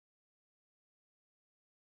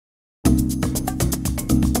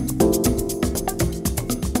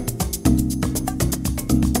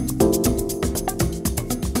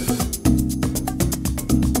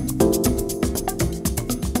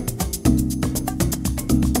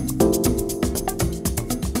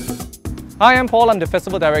Hi, I'm Paul. I'm the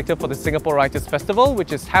Festival Director for the Singapore Writers Festival,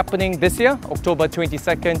 which is happening this year, October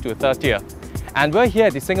 22nd to 30th. And we're here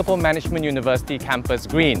at the Singapore Management University Campus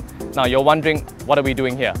Green. Now, you're wondering, what are we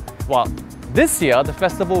doing here? Well, this year, the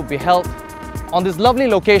festival will be held on this lovely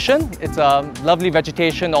location. It's a lovely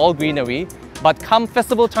vegetation, all greenery. But come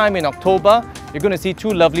festival time in October, you're going to see two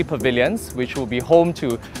lovely pavilions, which will be home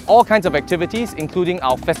to all kinds of activities, including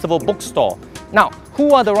our festival bookstore. Now,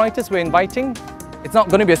 who are the writers we're inviting? It's not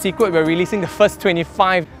going to be a secret, we're releasing the first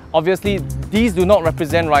 25. Obviously, these do not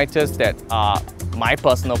represent writers that are my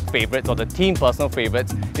personal favourites or the team personal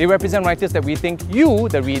favourites. They represent writers that we think you,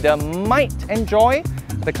 the reader, might enjoy,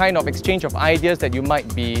 the kind of exchange of ideas that you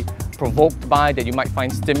might be provoked by, that you might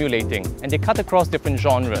find stimulating. And they cut across different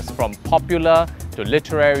genres, from popular to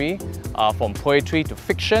literary, from poetry to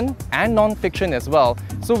fiction and non-fiction as well.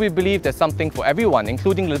 So we believe there's something for everyone,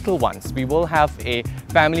 including little ones. We will have a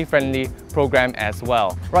family-friendly program as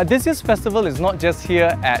well. Right, this year's festival is not just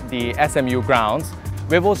here at the SMU grounds.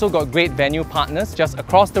 We've also got great venue partners just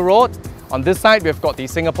across the road. On this side, we've got the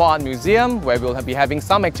Singapore Art Museum, where we'll be having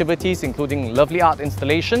some activities including lovely art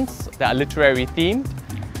installations that are literary themed.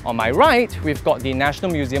 On my right, we've got the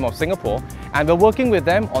National Museum of Singapore, and we're working with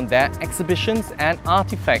them on their exhibitions and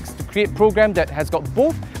artifacts to create a program that has got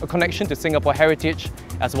both a connection to Singapore heritage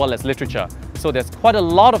as well as literature. So there's quite a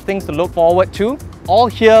lot of things to look forward to, all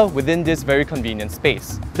here within this very convenient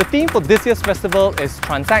space. The theme for this year's festival is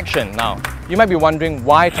transaction. Now, you might be wondering,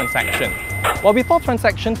 why transaction? Well, we thought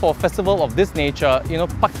transaction for a festival of this nature,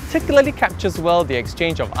 particularly captures well the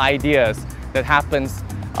exchange of ideas that happens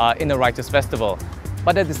in a writers' festival.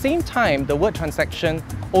 But at the same time, the word transaction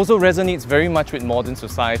also resonates very much with modern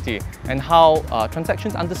society and how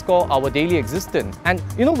transactions underscore our daily existence. And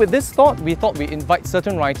with this thought, we thought we'd invite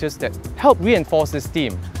certain writers that help reinforce this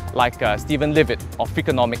theme, like Stephen Levitt of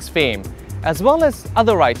Freakonomics fame, as well as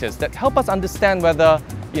other writers that help us understand whether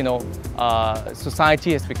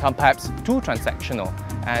society has become perhaps too transactional,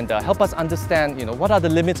 and help us understand what are the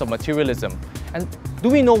limits of materialism, and do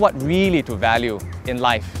we know what really to value in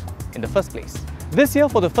life in the first place. This year,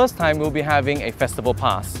 for the first time, we'll be having a festival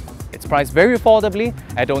pass. It's priced very affordably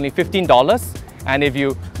at only $15, and if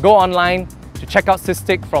you go online to check out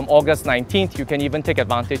SysTick from August 19th, you can even take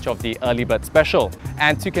advantage of the early bird special.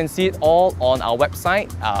 And you can see it all on our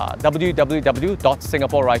website,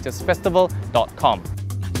 www.singaporewritersfestival.com.